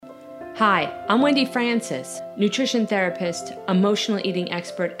Hi, I'm Wendy Francis, nutrition therapist, emotional eating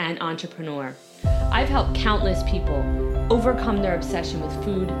expert, and entrepreneur. I've helped countless people overcome their obsession with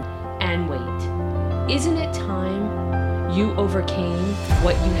food and weight. Isn't it time you overcame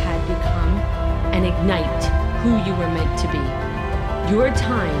what you had become and ignite who you were meant to be? Your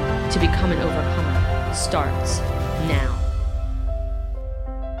time to become an overcomer starts now.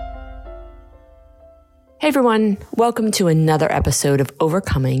 Hey everyone, welcome to another episode of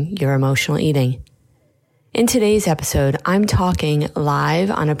Overcoming Your Emotional Eating. In today's episode, I'm talking live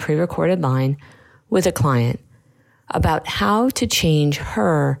on a pre-recorded line with a client about how to change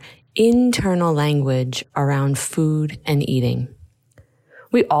her internal language around food and eating.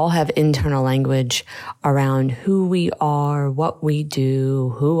 We all have internal language around who we are, what we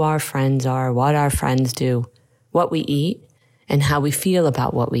do, who our friends are, what our friends do, what we eat, and how we feel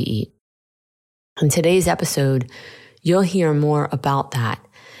about what we eat. In today's episode, you'll hear more about that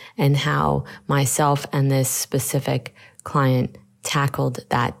and how myself and this specific client tackled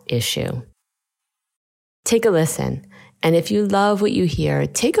that issue. Take a listen. And if you love what you hear,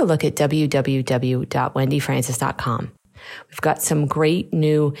 take a look at www.wendyfrancis.com. We've got some great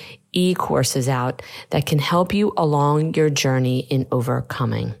new e-courses out that can help you along your journey in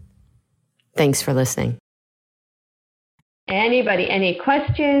overcoming. Thanks for listening. Anybody, any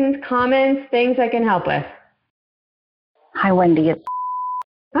questions, comments, things I can help with? Hi, Wendy.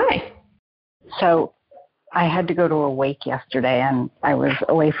 Hi. So I had to go to a wake yesterday, and I was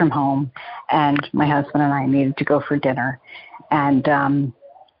away from home, and my husband and I needed to go for dinner, and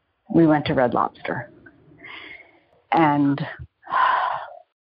we went to Red Lobster. And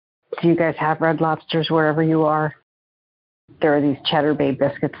do you guys have Red Lobsters wherever you are? There are these Cheddar Bay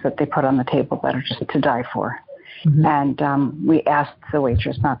biscuits that they put on the table that are just to die for. Mm-hmm. And we asked the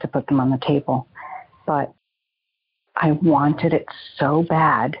waitress not to put them on the table, but I wanted it so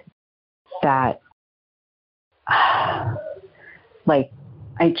bad that, I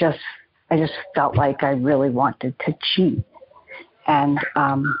just felt like I really wanted to cheat, and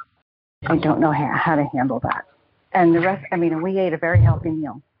I don't know how to handle that. And the rest, we ate a very healthy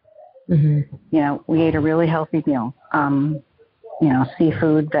meal. Mm-hmm. We ate a really healthy meal.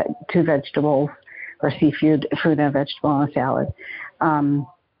 Seafood, 2 vegetables. Or seafood, fruit and a vegetable and a salad.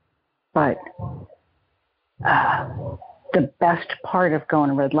 But the best part of going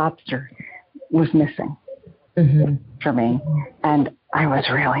to Red Lobster was missing for me. And I was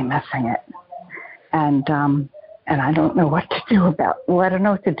really missing it. And I don't know what to do I don't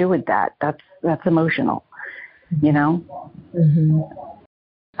know what to do with that. That's emotional, Mm-hmm.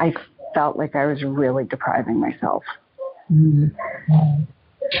 I felt like I was really depriving myself. Mm-hmm.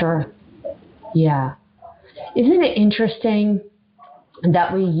 Sure. Yeah. Isn't it interesting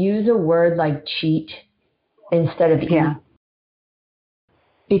that we use a word like cheat instead of eat? Yeah.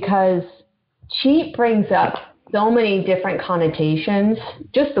 Because cheat brings up so many different connotations,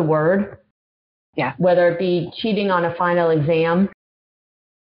 just the word. Yeah. Whether it be cheating on a final exam,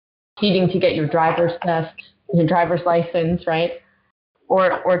 cheating to get your driver's test, your driver's license, right?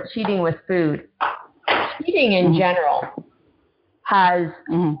 Or cheating with food. Cheating in general has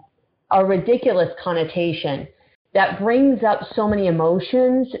a ridiculous connotation that brings up so many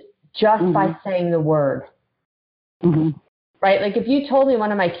emotions just by saying the word. Right? Like if you told me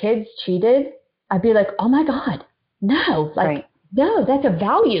one of my kids cheated, I'd be like, oh my God, no. No, that's a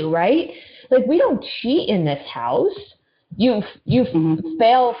value, right? Like we don't cheat in this house. You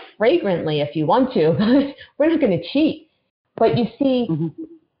fail fragrantly if you want to, but we're not going to cheat. But you see,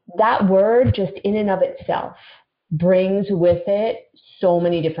 that word just in and of itself brings with it so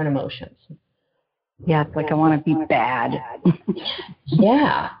many different emotions. Yeah, it's like I want to be bad.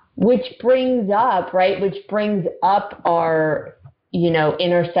 Yeah, which brings up our,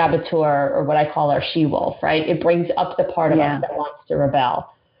 inner saboteur, or what I call our she-wolf, right? It brings up the part of us that wants to rebel.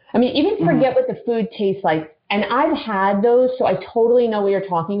 Even forget what the food tastes like. And I've had those, so I totally know what you're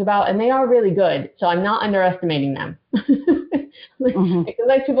talking about, and they are really good. So I'm not underestimating them.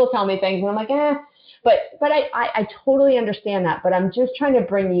 Like people tell me things, and I'm like, But I totally understand that. But I'm just trying to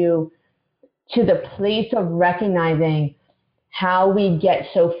bring you to the place of recognizing how we get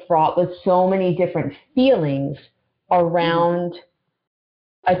so fraught with so many different feelings around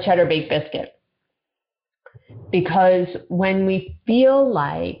a cheddar baked biscuit. Because when we feel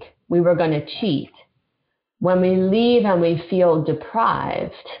like we were going to cheat, when we leave and we feel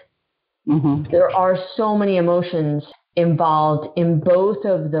deprived, there are so many emotions involved in both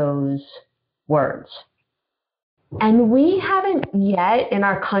of those words. And we haven't yet in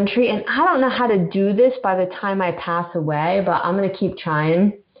our country, and I don't know how to do this by the time I pass away, but I'm going to keep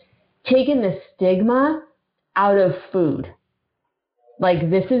trying, taken the stigma out of food. like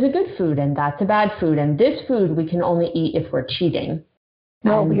this is a good food and that's a bad food, and this food we can only eat if we're cheating.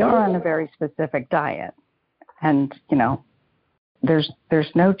 Well, we are on a very specific diet, and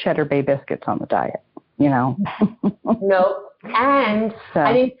there's no Cheddar Bay biscuits on the diet. No. And so,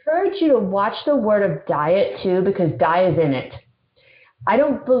 I'd encourage you to watch the word of diet too, because dye is in it. I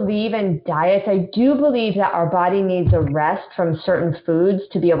don't believe in diets. I do believe that our body needs a rest from certain foods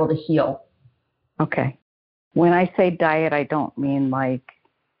to be able to heal. Okay. When I say diet, I don't mean like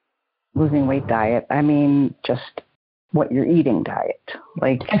losing weight diet. I mean just what you're eating diet.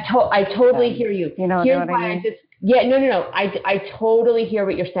 Like I totally hear you. You know what I mean? No. I totally hear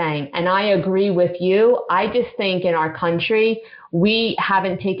what you're saying, and I agree with you. I just think in our country, we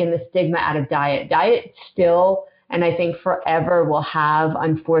haven't taken the stigma out of diet. Diet still, and I think forever, will have,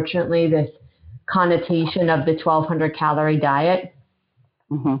 unfortunately, this connotation of the 1,200 calorie diet.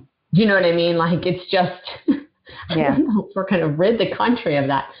 Mm-hmm. Do you know what I mean? Like it's just, I don't know if we're going to rid the country of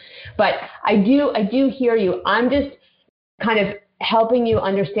that. But I do hear you. I'm just kind of helping you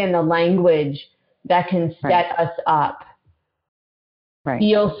understand the language that can set us up,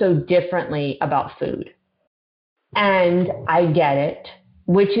 feel so differently about food. And I get it,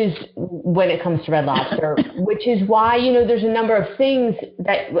 which is when it comes to Red Lobster, which is why, there's a number of things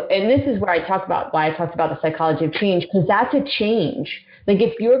that, and this is where I talked about the psychology of change, because that's a change. Like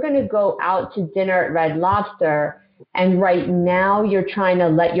if you're going to go out to dinner at Red Lobster and right now you're trying to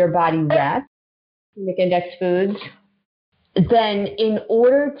let your body rest, index foods, then in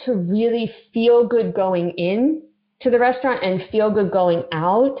order to really feel good going in to the restaurant and feel good going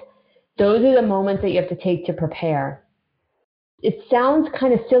out, those are the moments that you have to take to prepare. It sounds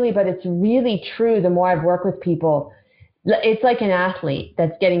kind of silly, but it's really true. The more I've worked with people, it's like an athlete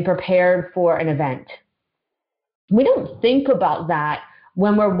that's getting prepared for an event. We don't think about that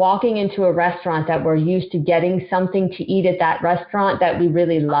when we're walking into a restaurant that we're used to getting something to eat at that restaurant that we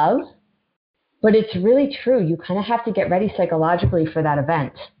really love. But it's really true. You kind of have to get ready psychologically for that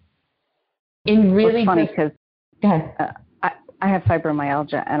event. It's funny because I have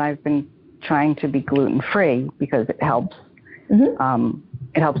fibromyalgia and I've been trying to be gluten-free because it helps. Mm-hmm.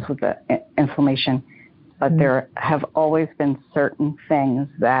 It helps with the inflammation. But there have always been certain things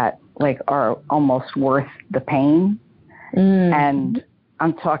that are almost worth the pain. And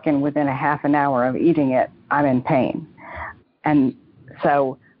I'm talking within a half an hour of eating it, I'm in pain. And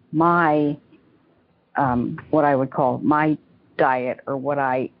so my what I would call my diet or what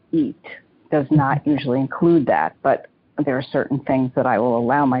I eat does not usually include that, but there are certain things that I will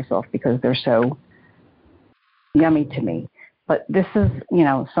allow myself because they're so yummy to me. But this is,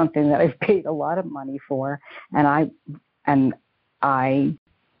 something that I've paid a lot of money for, and I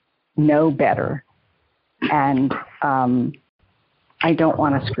know better, and I don't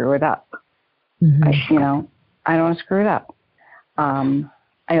want to screw it up. Mm-hmm. I don't want to screw it up.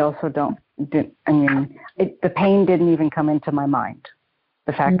 I also the pain didn't even come into my mind.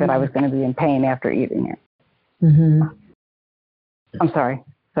 The fact that I was going to be in pain after eating it. Mm-hmm. I'm sorry.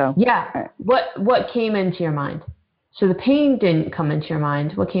 So yeah, what came into your mind? So the pain didn't come into your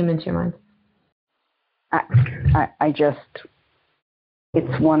mind. What came into your mind? I just,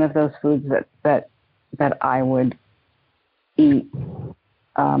 it's one of those foods that I would eat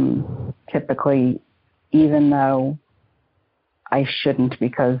typically, even though I shouldn't,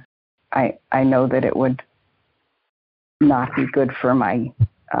 because I know that it would not be good for my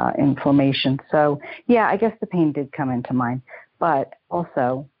inflammation. So yeah, I guess the pain did come into mind, but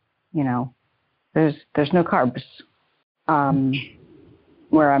also, there's no carbs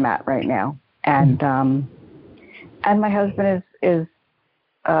where I'm at right now, and my husband is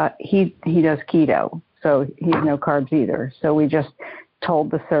he does keto, so he's no carbs either. So we just told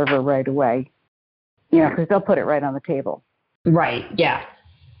the server right away, because they'll put it right on the table. Right. Yeah.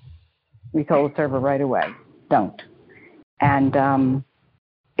 We told the server right away, don't. And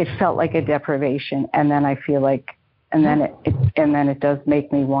it felt like a deprivation, and then I feel like, and then it does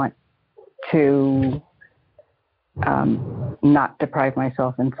make me want to not deprive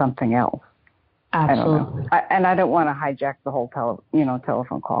myself in something else. Absolutely. I don't want to hijack the whole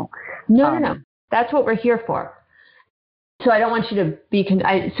telephone call. No. That's what we're here for. So I don't want you to be.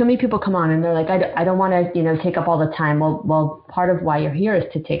 So many people come on and they're like, I don't want to, take up all the time. Well, part of why you're here is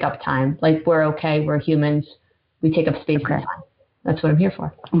to take up time. Like we're okay. We're humans. We take up space and time. That's what I'm here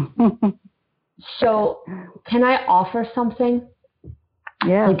for. So can I offer something?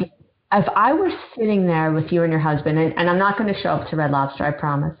 Yeah. Like if I were sitting there with you and your husband, and I'm not going to show up to Red Lobster, I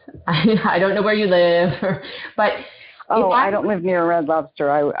promise. I don't know where you live, but. Oh, I don't live near Red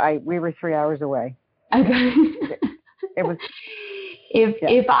Lobster. We were 3 hours away. Okay. It was.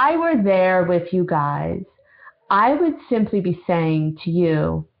 If I were there with you guys, I would simply be saying to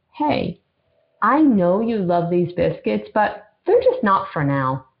you, hey, I know you love these biscuits, but they're just not for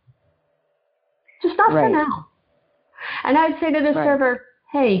now. Just not for now. And I'd say to the server,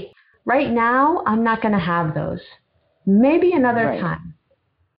 hey, right now, I'm not going to have those. Maybe another time.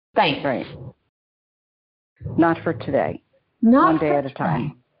 Thanks. Right. Not for today. Not one day at a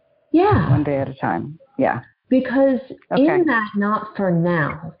time. Yeah. One day at a time. Yeah. Because in that not for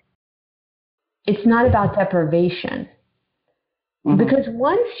now, it's not about deprivation. Mm-hmm. Because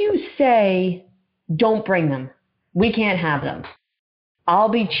once you say, don't bring them, we can't have them, I'll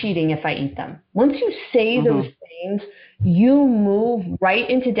be cheating if I eat them. Once you say those things, you move right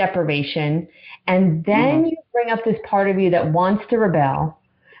into deprivation, and then you bring up this part of you that wants to rebel,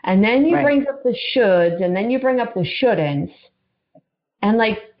 and then you bring up the shoulds, and then you bring up the shouldn'ts, and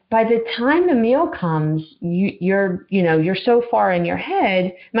like by the time the meal comes, you're so far in your head.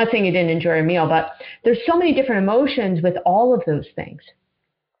 I'm not saying you didn't enjoy your meal, but there's so many different emotions with all of those things.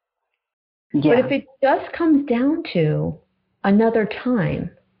 Yeah. But if it just comes down to another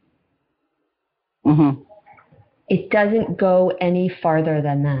time, it doesn't go any farther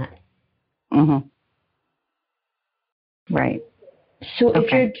than that. Right. So if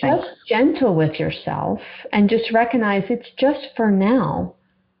you're just gentle with yourself and just recognize it's just for now,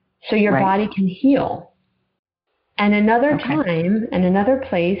 so your body can heal. And another time and another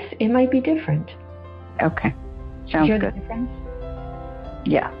place, it might be different. Okay. Sounds good. The difference?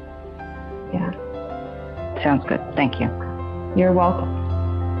 Yeah. Yeah. Sounds good. Thank you. You're welcome.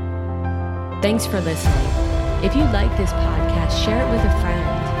 Thanks for listening. If you like this podcast, share it with a friend.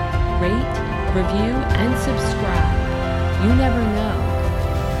 Rate, review, and subscribe. You never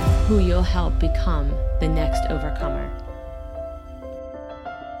know who you'll help become the next overcomer.